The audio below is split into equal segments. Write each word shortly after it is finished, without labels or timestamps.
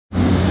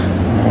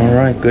All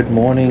right, good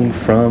morning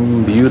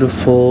from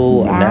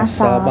beautiful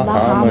Nassau,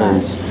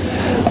 Bahamas.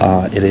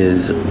 It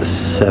is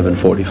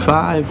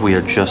 7:45. We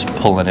are just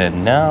pulling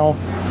in now.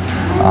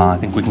 I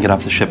think we can get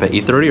off the ship at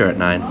 8:30 or at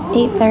 9?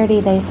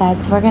 8:30 they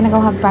said, so we're gonna go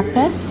have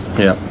breakfast.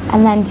 Yeah.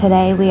 And then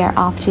today we are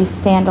off to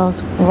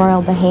Sandals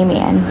Royal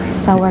Bahamian.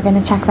 So we're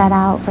gonna check that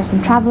out for some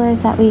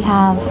travelers that we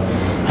have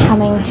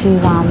coming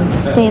to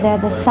stay there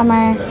this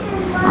summer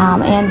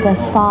and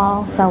this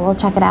fall. So we'll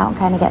check it out and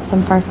kind of get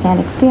some first-hand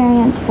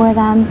experience for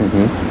them,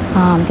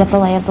 get the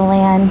lay of the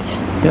land,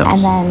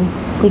 and then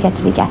we get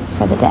to be guests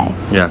for the day.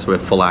 Yeah, so we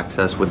have full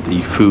access with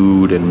the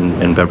food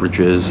and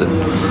beverages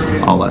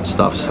and all that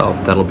stuff. So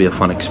that'll be a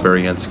fun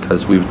experience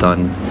because we've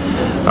done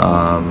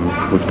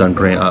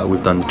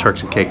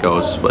Turks and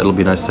Caicos, but it'll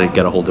be nice to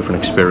get a whole different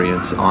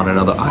experience on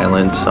another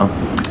island. So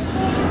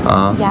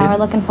yeah, we're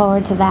looking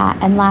forward to that.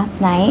 And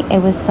last night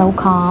it was so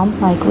calm,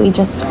 like we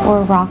just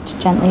were rocked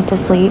gently to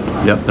sleep.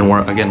 Yep,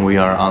 and we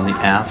are on the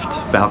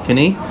aft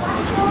balcony.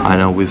 I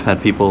know we've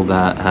had people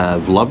that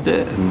have loved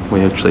it, and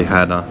we actually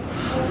had a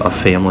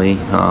family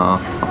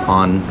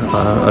on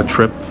a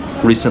trip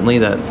recently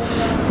that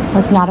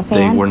was not a fan.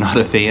 They were not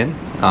a fan,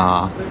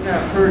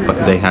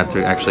 but they had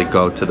to actually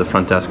go to the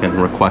front desk and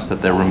request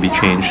that their room be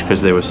changed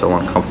because they were so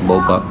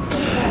uncomfortable. But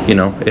you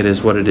know, it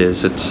is what it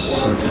is.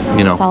 It's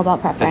it's all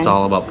about preference. It's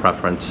all about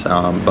preference.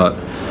 But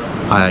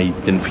I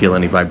didn't feel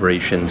any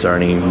vibrations or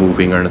any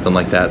moving or anything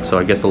like that. So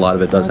I guess a lot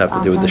of it does have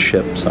to do with the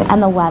ship. So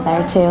and the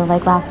weather too.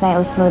 Like last night, it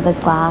was smooth as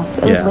glass.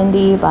 It was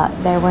windy, but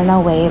there were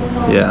no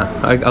waves. Yeah,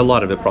 a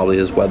lot of it probably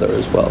is weather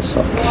as well.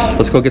 So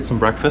let's go get some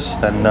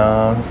breakfast and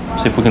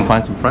see if we can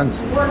find some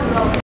friends.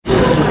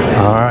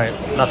 All right,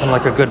 nothing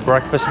like a good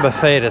breakfast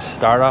buffet to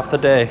start off the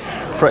day,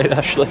 right,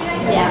 Ashley?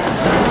 Yeah.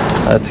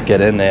 Let's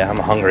get in there. I'm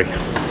hungry.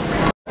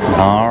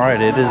 All right,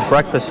 it is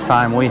breakfast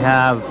time. We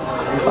have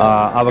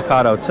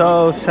avocado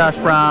toast, hash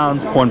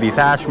browns, corned beef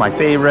hash, my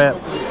favorite,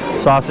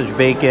 sausage,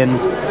 bacon,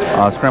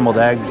 scrambled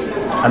eggs,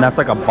 and that's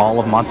like a ball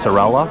of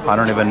mozzarella.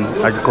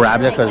 I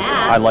grabbed it because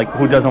I like,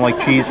 who doesn't like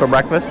cheese for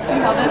breakfast?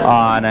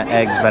 And an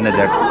eggs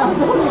Benedict.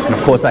 And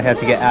of course I had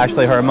to get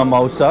Ashley her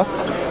mimosa.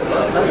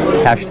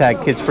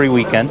 Hashtag kids free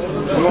weekend.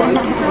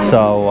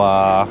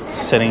 So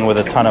sitting with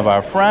a ton of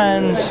our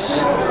friends.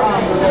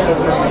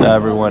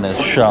 Everyone is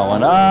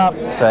showing up.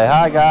 Say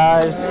hi,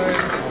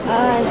 guys.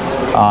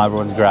 Hi.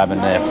 Everyone's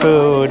grabbing their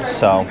food.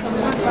 So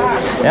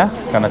yeah,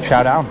 gonna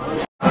chow down.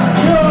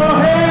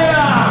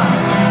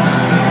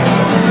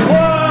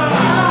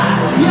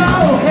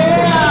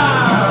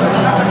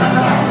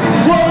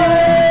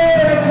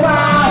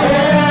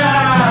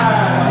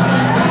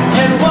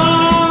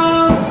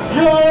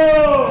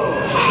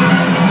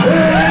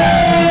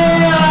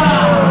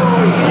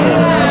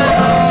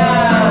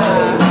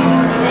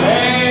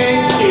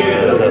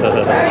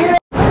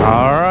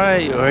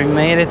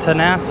 To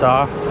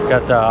Nassau,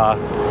 got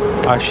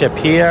our ship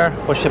here.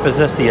 What ship is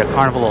this? The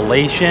Carnival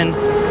Elation.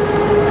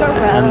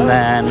 And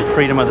then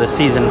Freedom of the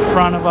Seas in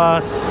front of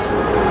us.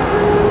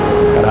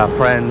 Got our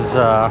friends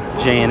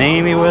Jay and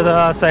Amy with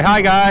us. Say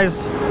hi, guys.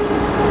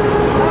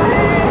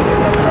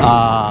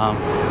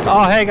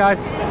 Oh, hey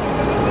guys.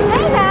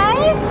 Hi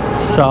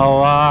guys.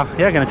 So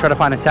yeah, gonna try to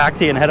find a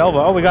taxi and head over.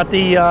 Oh, we got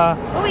the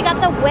oh, we got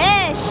the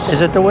Wish.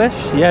 Is it the Wish?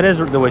 Yeah, it is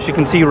the Wish. You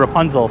can see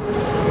Rapunzel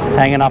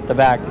hanging off the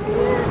back.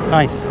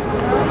 Nice.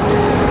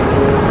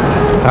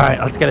 All right,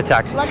 let's get a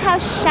taxi. Look how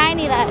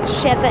shiny that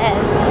ship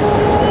is.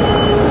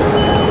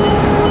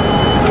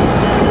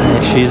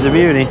 Yeah, she's a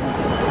beauty.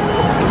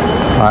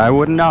 I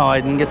wouldn't know. I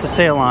didn't get to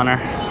sail on her.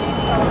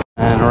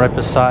 And right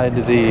beside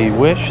the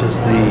Wish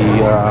is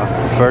the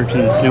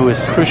Virgin's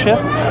newest cruise ship,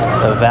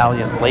 the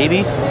Valiant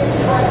Lady.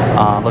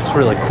 Looks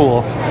really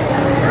cool.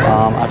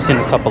 I've seen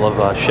a couple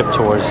of ship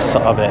tours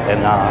of it,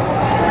 and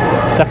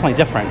it's definitely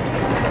different.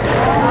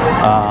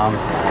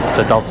 It's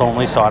adults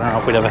only, so I don't know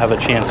if we'd ever have a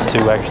chance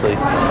to actually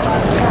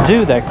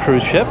do that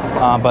cruise ship,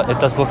 but it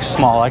does look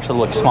small. Actually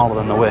looks smaller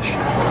than the Wish.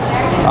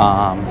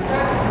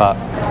 But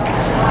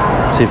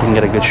let's see if we can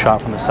get a good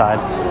shot from the side.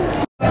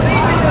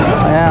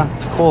 Yeah,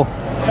 it's cool.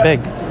 It's big.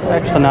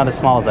 Actually not as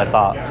small as I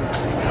thought.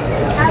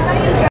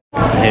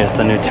 Here's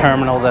the new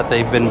terminal that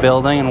they've been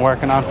building and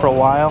working on for a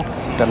while.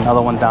 Got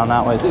another one down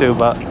that way too,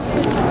 but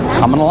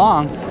coming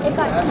along.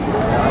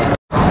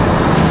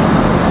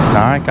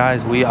 Alright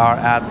guys, we are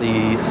at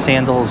the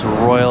Sandals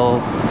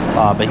Royal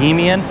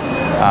Bahamian.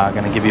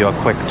 Going to give you a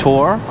quick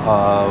tour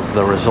of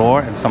the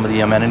resort and some of the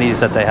amenities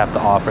that they have to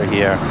offer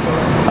here.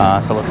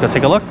 So let's go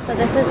take a look. So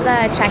this is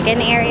the check-in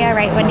area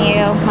right when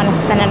you want to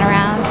spin it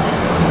around.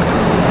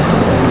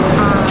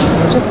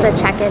 Just the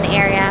check-in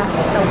area,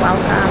 the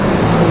welcome.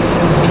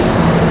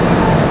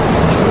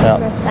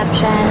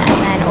 Reception,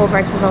 and then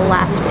over to the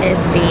left is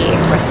the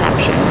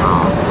reception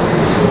hall.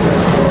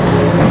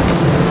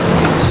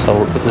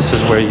 So this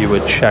is where you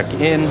would check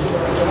in,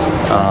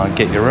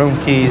 get your room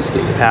keys,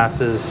 get your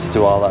passes,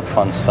 do all that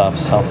fun stuff.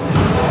 So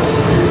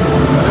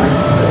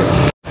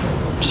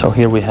So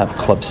here we have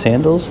Club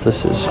Sandals.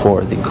 This is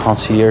for the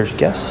concierge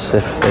guests.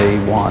 If they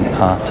want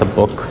to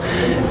book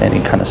any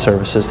kind of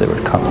services, they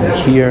would come in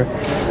here.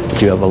 We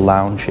do have a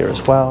lounge here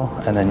as well,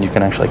 and then you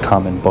can actually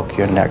come and book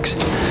your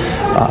next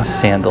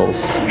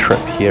Sandals trip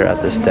here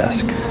at this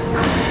desk.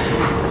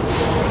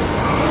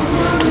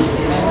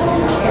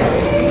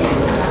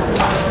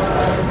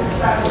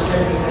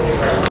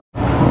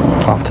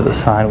 Off to the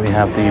side we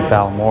have the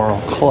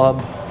Balmoral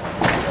Club,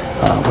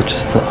 which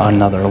is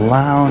another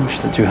lounge.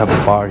 They do have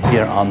a bar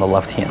here on the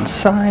left-hand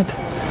side.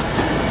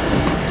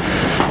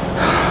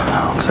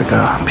 Looks like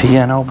a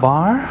piano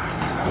bar.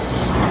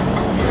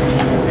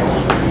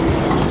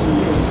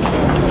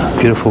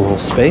 Beautiful little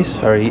space,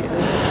 very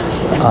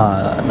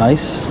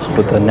nice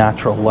with the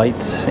natural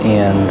light,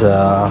 and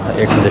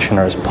air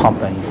conditioner is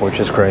pumping, which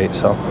is great.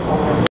 So,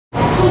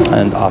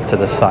 and off to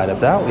the side of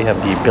that we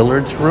have the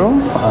billiards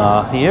room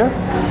here.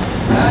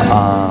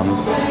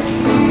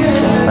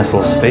 Nice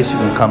little space. You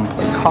can come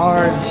play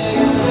cards,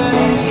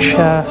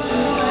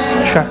 chess,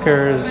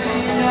 checkers,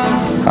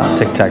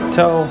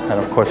 tic-tac-toe, and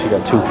of course you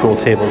got 2 pool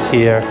tables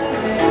here.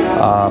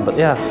 But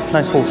yeah,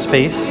 nice little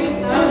space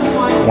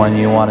when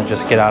you want to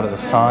just get out of the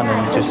sun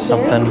and just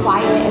something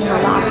quiet and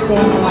relaxing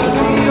and like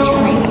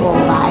tranquil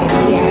vibe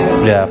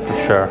here. Yeah, for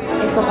sure.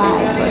 It's a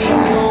vibe for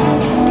sure.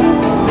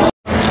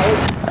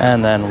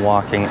 And then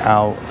walking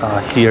out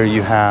here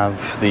you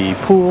have the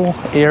pool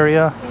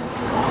area.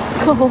 It's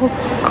cold.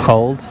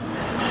 Cold.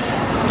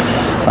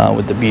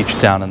 With the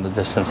beach down in the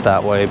distance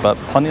that way, but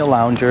plenty of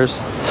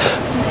loungers,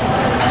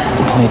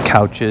 plenty of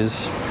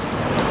couches,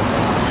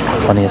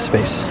 plenty of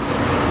space.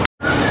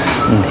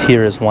 And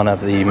here is one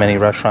of the many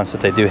restaurants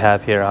that they do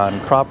have here on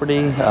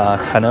property,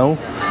 Cano.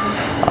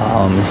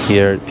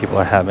 Here people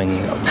are having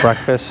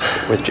breakfast,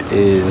 which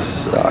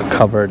is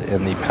covered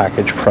in the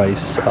package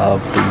price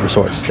of the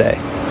resort stay.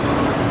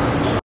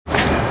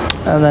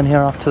 And then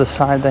here off to the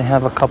side they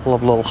have a couple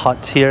of little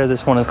huts here.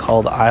 This one is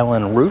called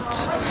Island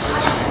Roots.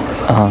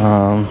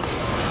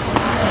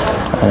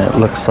 And it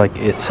looks like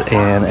it's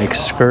an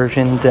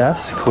excursion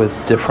desk with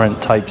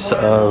different types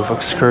of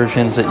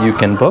excursions that you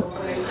can book.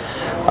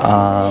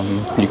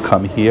 You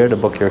come here to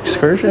book your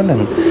excursion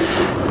and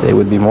they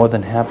would be more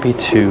than happy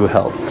to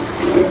help.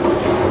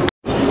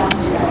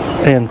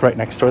 And right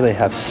next door they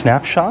have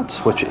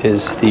Snapshots, which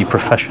is the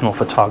professional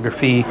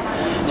photography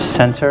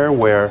center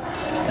where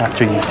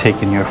after you've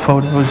taken your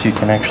photos you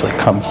can actually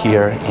come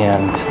here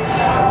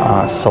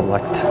and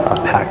select a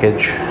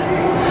package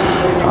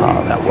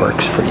that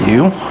works for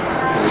you.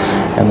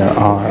 And there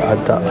are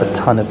a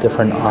ton of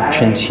different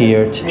options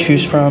here to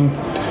choose from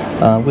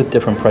with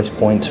different price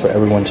points for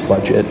everyone's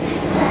budget.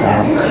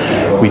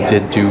 We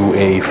did do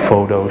a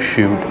photo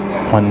shoot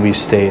when we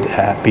stayed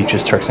at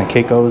Beaches, Turks and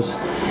Caicos,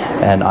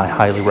 and I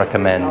highly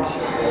recommend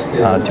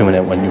doing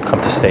it when you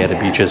come to stay at a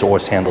Beaches or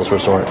Sandals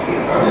resort.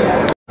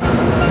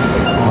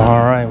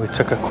 Alright, we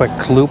took a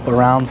quick loop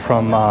around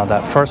from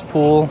that first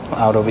pool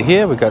out over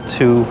here. We got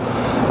 2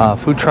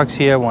 food trucks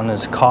here. One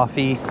is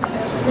coffee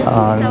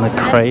and the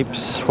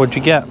crepes. What'd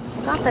you get?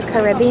 Got the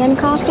Caribbean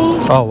coffee.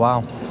 Oh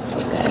wow. So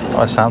good. Oh,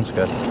 that sounds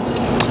good.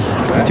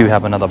 We do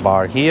have another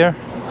bar here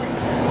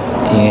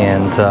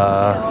and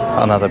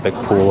another big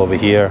pool over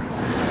here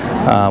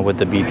with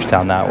the beach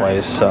down that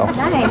way. So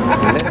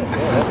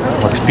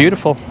looks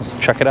beautiful. Let's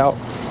check it out.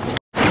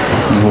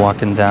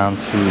 Walking down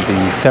to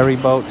the ferry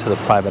boat to the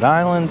private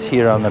island.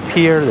 Here on the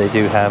pier they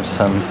do have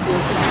some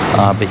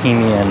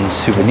Bahamian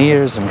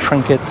souvenirs and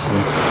trinkets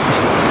and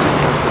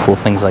cool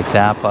things like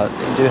that, but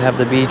they do have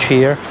the beach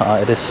here.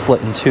 It is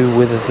split in 2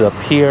 with the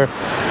pier,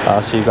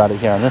 so you got it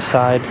here on this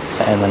side,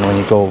 and then when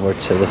you go over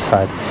to this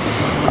side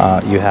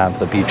you have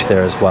the beach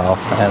there as well,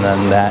 and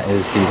then that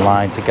is the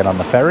line to get on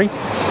the ferry.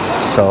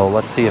 So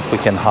let's see if we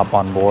can hop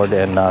on board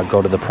and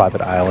go to the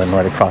private island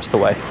right across the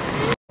way.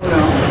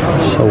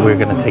 So we're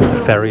going to take the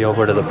ferry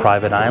over to the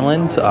private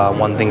island.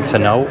 One thing to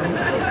note,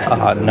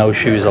 no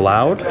shoes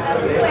allowed.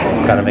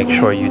 Got to make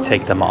sure you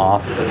take them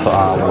off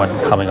when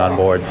coming on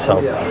board.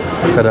 So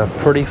got a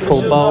pretty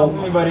full boat.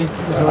 Oh,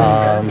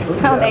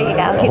 there you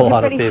go. A whole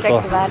lot of pretty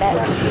people. strict about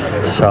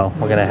it. So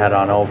we're going to head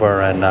on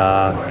over and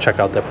check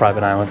out the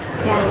private island.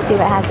 Yeah, see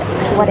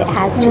what it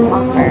has to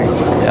offer.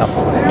 Yeah.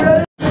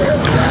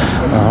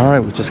 All right,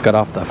 we just got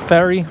off the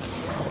ferry.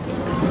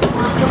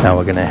 Now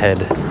we're going to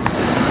head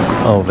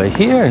over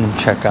here and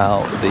check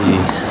out the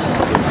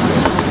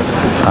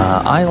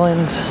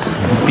island,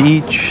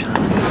 beach,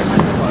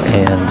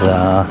 and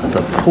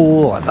the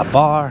pool and the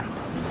bar.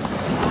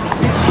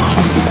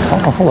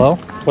 Oh, hello.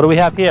 What do we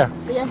have here?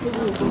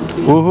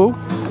 Woohoo?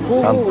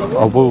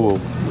 Oh, woo-woo.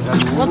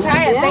 We'll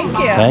try it. Thank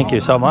you. Thank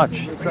you so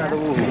much.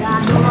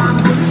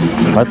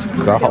 Let's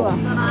go.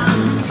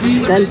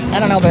 I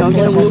don't know, but it's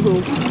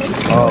delicious.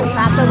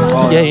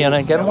 Oh. Yeah, you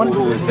gonna get one?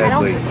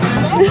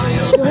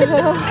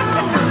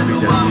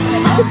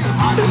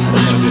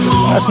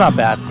 That's not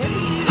bad.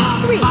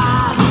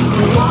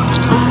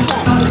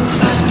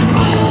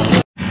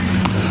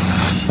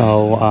 So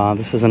So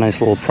this is a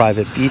nice little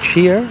private beach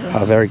here,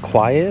 very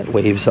quiet.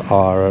 Waves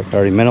are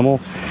very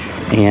minimal,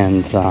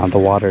 and the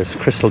water is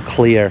crystal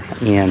clear,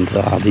 and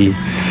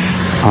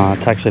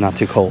it's actually not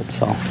too cold.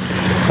 So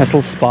nice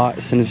little spot.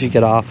 As soon as you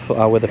get off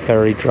where the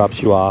ferry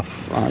drops you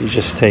off, you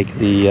just take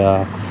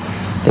the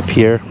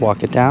pier,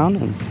 walk it down,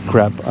 and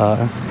grab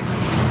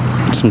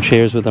some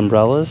chairs with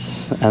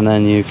umbrellas, and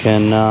then you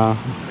can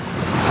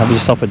have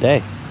yourself a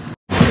day.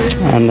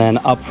 And then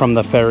up from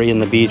the ferry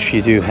and the beach,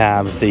 you do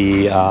have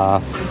the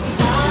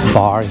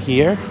bar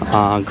here.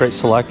 Great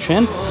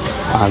selection.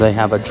 They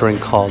have a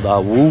drink called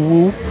Woo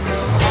Woo,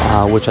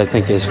 which I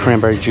think is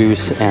cranberry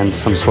juice and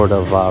some sort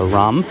of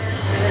rum.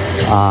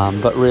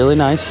 But really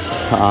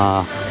nice.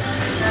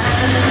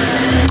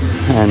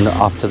 And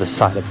off to the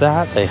side of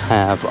that, they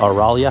have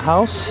Auralia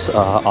House,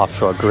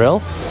 offshore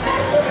grill.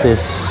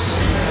 This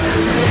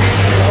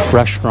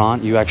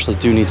restaurant, you actually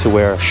do need to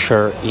wear a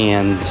shirt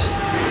and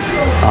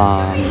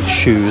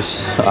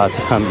shoes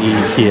to come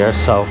eat here,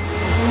 so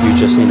you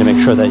just need to make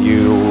sure that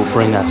you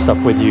bring that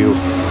stuff with you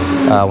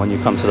when you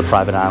come to the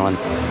private island.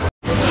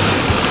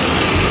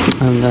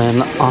 And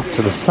then off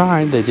to the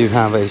side, they do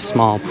have a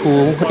small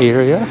pool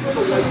area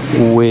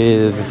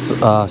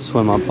with a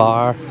swim-up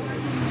bar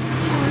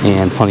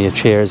and plenty of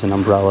chairs and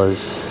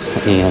umbrellas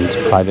and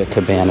private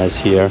cabanas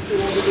here.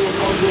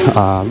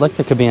 I like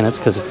the cabanas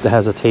because it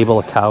has a table,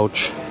 a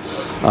couch,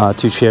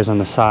 2 chairs on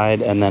the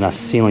side, and then a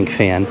ceiling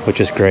fan,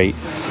 which is great.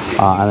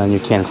 And then you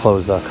can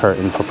close the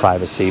curtain for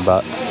privacy,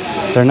 but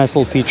they're a nice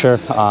little feature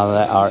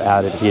that are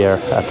added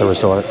here at the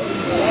resort.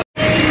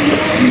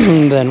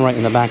 And then right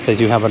in the back, they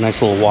do have a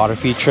nice little water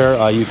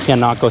feature. You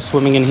cannot go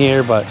swimming in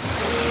here, but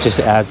it just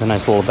adds a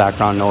nice little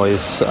background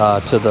noise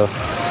to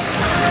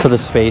the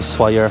space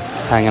while you're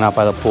hanging out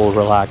by the pool,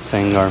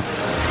 relaxing, or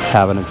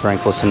having a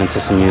drink, listening to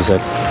some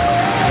music.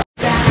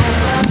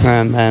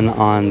 And then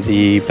on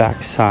the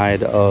back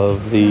side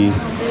of the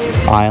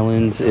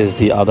islands is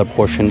the other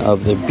portion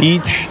of the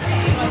beach.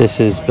 This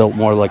is built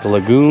more like a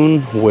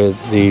lagoon with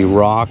the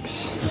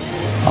rocks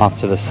off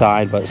to the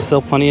side, but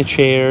still plenty of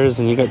chairs,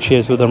 and you got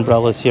chairs with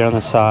umbrellas here on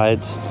the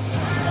sides.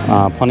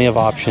 Plenty of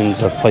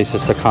options of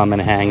places to come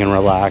and hang and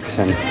relax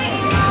and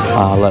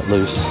let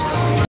loose.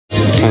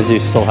 I do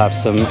still have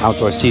some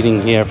outdoor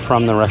seating here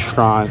from the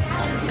restaurant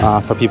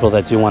for people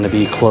that do want to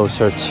be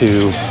closer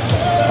to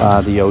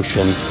the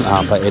ocean,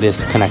 but it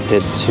is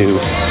connected to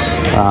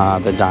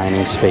the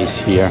dining space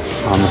here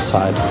on the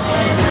side.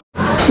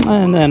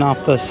 And then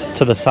off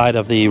to the side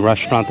of the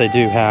restaurant, they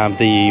do have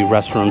the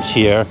restrooms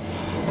here.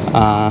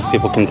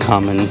 People can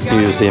come and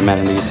use the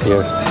amenities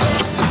here.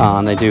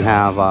 They do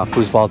have a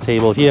foosball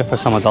table here for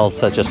some adults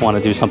that just want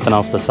to do something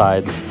else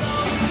besides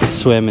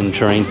swim and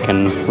drink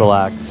and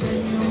relax.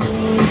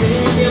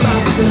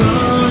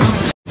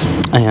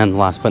 And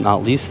last but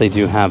not least, they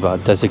do have a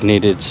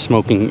designated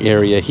smoking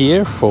area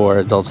here for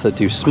adults that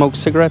do smoke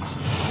cigarettes.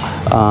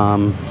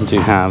 Do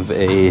have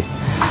a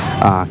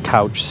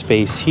couch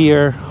space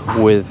here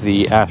with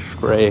the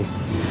ashtray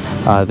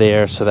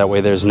there, so that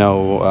way there's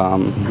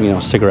no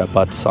cigarette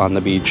butts on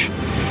the beach.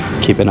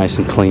 Keep it nice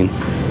and clean.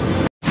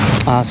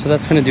 So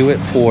that's going to do it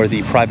for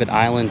the private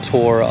island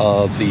tour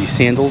of the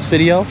Sandals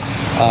video.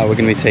 We're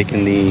going to be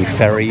taking the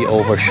ferry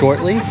over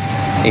shortly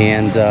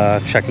and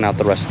checking out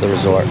the rest of the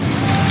resort.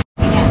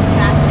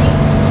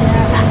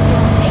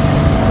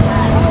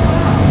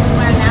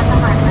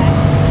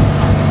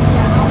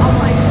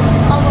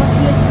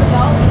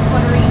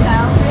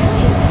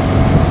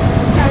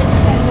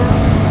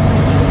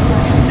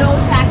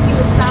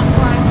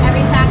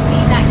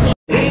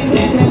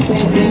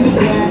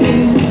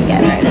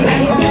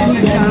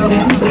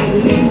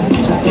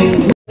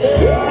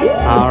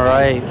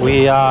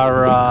 We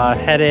are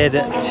headed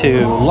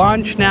to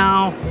lunch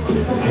now.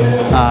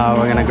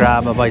 We're gonna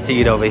grab a bite to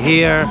eat over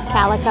here.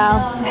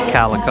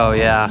 Calico,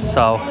 yeah.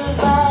 So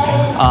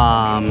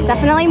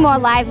definitely more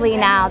lively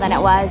now than it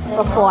was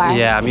before.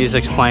 Yeah,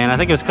 music's playing. I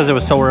think it was because it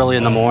was so early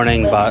in the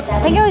morning, but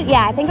I think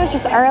it was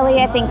just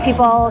early. I think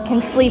people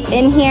can sleep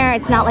in here.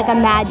 It's not like a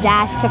mad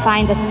dash to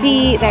find a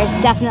seat. There's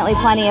definitely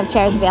plenty of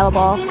chairs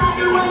available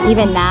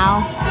even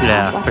now.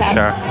 Yeah, for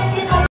sure.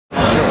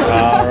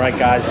 Alright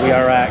guys, we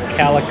are at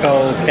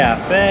Calico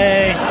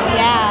Cafe.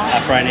 Yeah.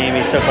 Our friend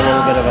Amy took a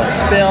little bit of a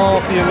spill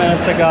a few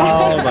minutes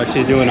ago, but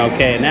she's doing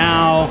okay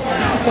now.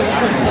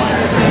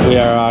 We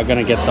are going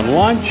to get some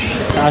lunch.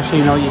 Ashley,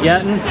 you know what you're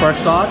getting?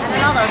 First thoughts?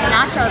 Oh, those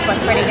nachos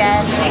look pretty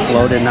good.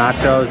 Loaded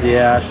nachos?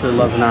 Yeah, Ashley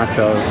loves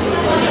nachos.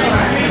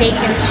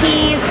 Bacon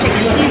cheese,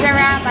 chicken Caesar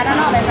wrap. I don't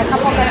know, there's a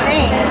couple good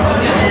things.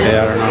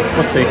 Yeah, I don't know.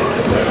 We'll see.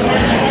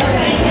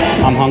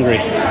 I'm hungry.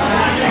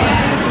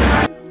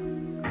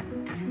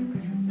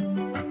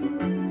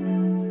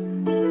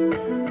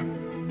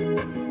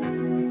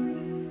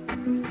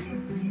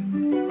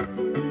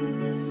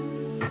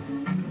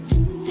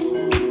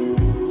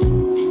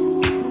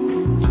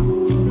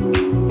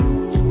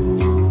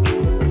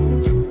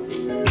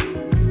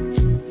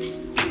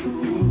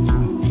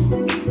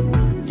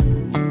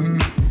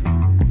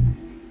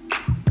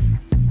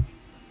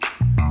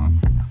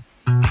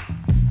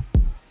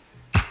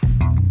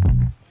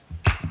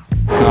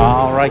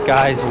 Alright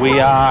guys, we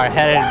are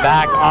headed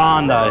back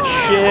on the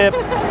ship.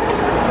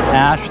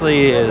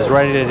 Ashley is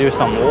ready to do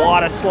some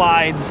water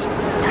slides.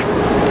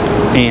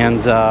 And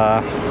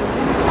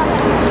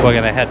we're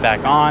gonna head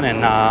back on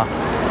and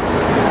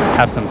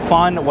have some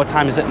fun. What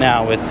time is it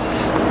now?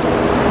 It's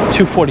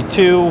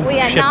 2:42. We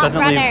are ship not doesn't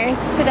runners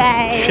leave,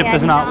 today. Ship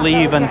does not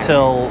leave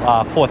until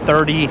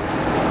 4:30.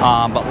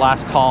 But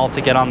last call to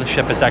get on the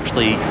ship is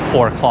actually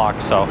 4 o'clock.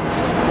 So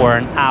we're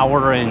an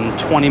hour and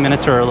 20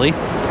 minutes early.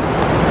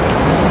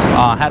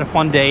 Had a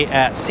fun day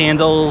at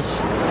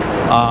Sandals.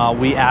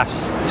 We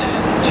asked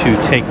to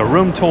take a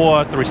room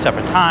tour 3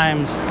 separate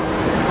times,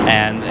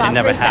 and it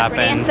never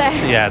happened.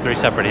 Yeah, 3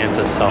 separate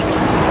answers. So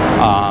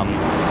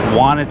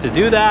wanted to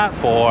do that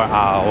for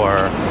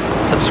our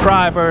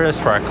subscribers,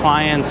 for our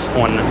clients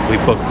when we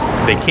book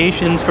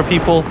vacations for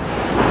people.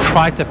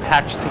 Tried to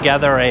patch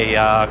together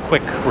a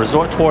quick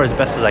resort tour as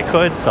best as I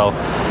could, so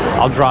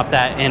I'll drop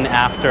that in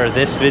after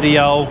this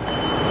video.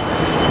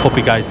 Hope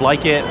you guys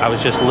like it. I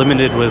was just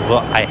limited with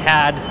what I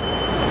had,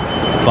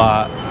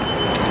 but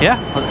yeah,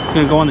 we're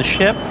gonna go on the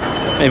ship,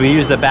 maybe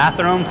use the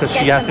bathroom because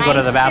she has to go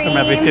to the bathroom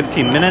every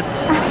 15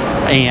 minutes,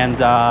 and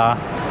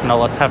you know,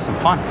 let's have some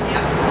fun.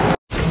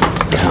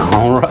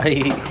 All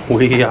right,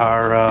 we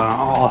are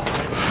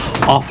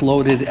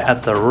offloaded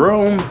at the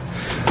room,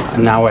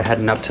 and now we're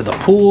heading up to the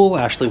pool.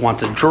 Ashley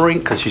wants a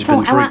drink because she's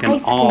been drinking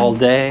all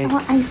day,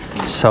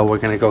 so we're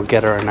gonna go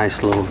get her a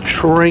nice little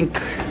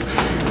drink.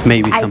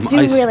 Maybe some ice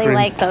cream. I do really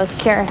like those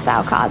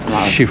Curacao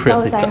Cosmos. She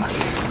really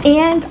does.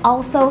 And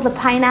also the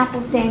pineapple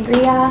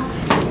sangria.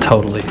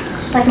 Totally.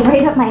 It's like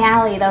right up my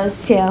alley,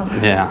 those two.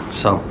 Yeah,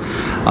 so,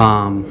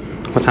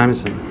 what time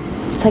is it?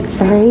 It's like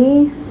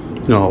 3.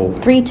 No.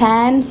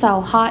 3:10, so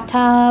hot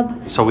tub.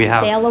 So we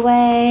have sail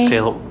away.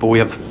 But we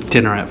have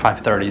dinner at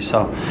 5:30,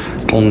 so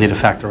still need to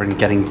factor in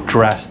getting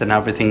dressed and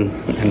everything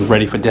and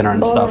ready for dinner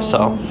and stuff.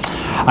 So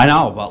I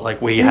know, but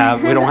like we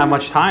don't have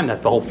much time.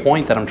 That's the whole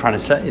point that I'm trying to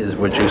say, is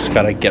we just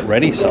gotta get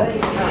ready. So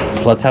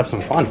let's have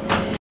some fun.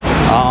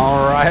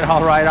 All right.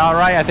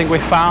 I think we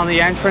found the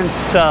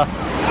entrance to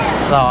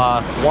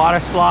the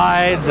water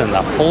slides and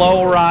the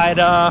flow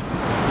rider.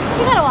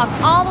 You gotta walk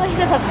all the way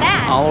to the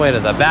back. All the way to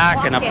the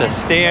back and up the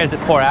stairs.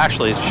 Poor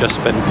Ashley's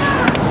just been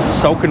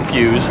so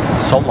confused,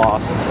 so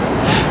lost.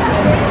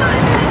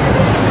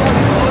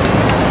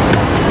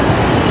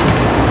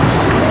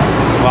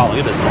 Wow, look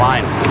at this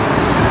line.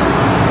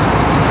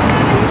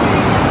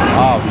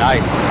 Oh,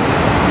 nice.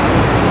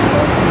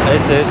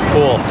 This is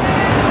cool.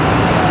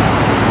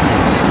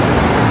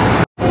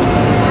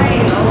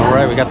 All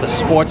right, we got the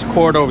sports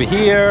court over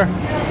here.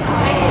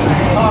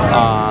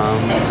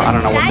 I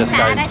don't know what this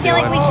guy's doing. I feel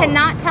like we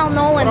cannot tell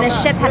Nolan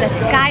this ship had a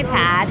sky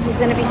pad. He's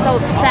going to be so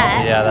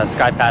upset. Yeah, that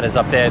sky pad is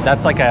up there.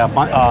 That's like a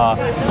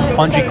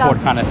bungee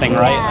cord kind of thing,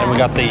 right? Yeah. And we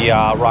got the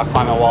rock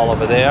climbing wall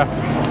over there.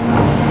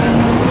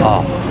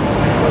 Oh.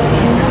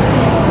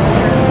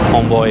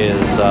 Homeboy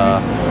is...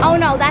 Oh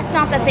no, that's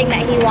not the thing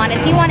that he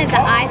wanted. He wanted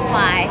the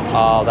iFly.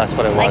 Oh, that's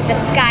what it was. Like the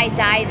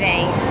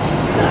skydiving.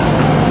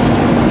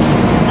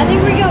 I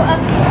think we go up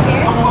the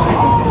stairs.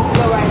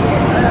 Go right here.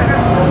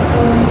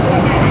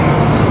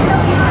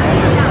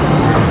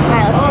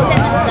 Alright, let's go sit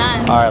in the sun.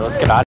 Alright, let's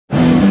get out.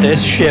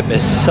 This ship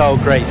is so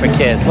great for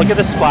kids. Look at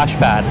the splash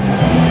pad.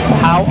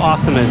 How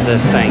awesome is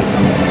this thing?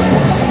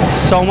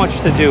 So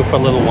much to do for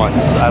little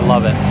ones. I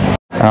love it.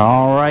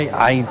 Alright,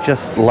 I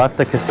just left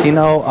the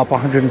casino, up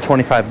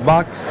 125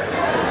 bucks.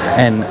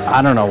 And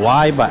I don't know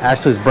why, but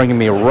Ashley's bringing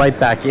me right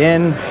back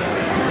in.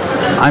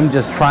 I'm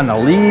just trying to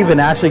leave,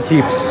 and Ashley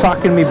keeps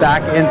sucking me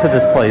back into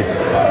this place.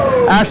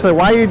 Ashley,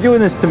 why are you doing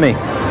this to me?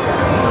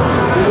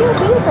 Studio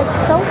B is like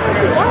so hard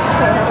to get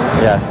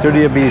to. Yeah,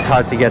 Studio B is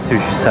hard to get to,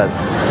 she says.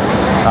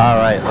 All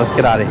right, let's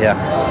get out of here.